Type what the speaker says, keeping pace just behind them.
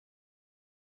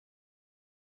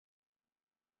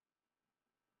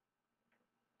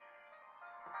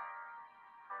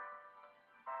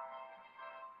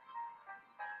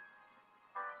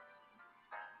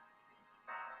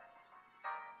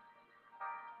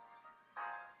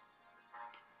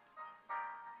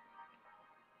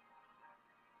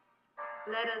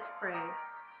Let us pray.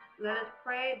 Let us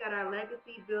pray that our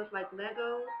legacy builds like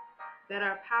Legos, that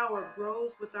our power grows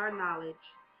with our knowledge,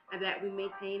 and that we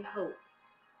maintain hope,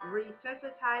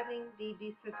 resensitizing the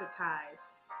desensitized.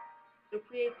 The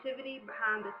creativity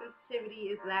behind the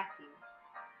sensitivity is lacking.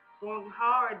 Going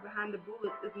hard behind the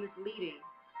bullets is misleading.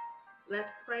 Let's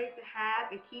pray to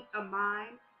have and keep a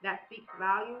mind that speaks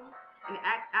volumes and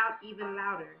acts out even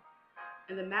louder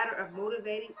in the matter of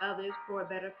motivating others for a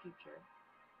better future.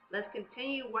 Let's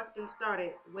continue what's been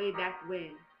started way back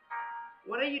when.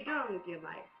 What are you doing with your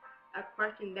life? A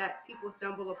question that people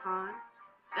stumble upon.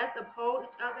 Let's uphold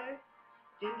each other,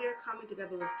 gender coming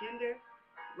together with gender,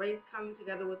 race coming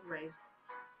together with race.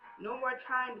 No more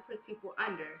trying to put people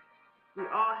under. We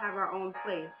all have our own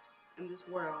place in this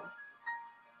world.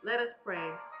 Let us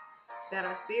pray that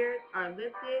our spirits are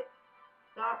lifted,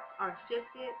 thoughts are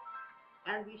shifted,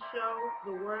 as we show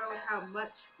the world how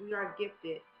much we are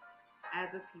gifted as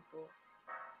a people.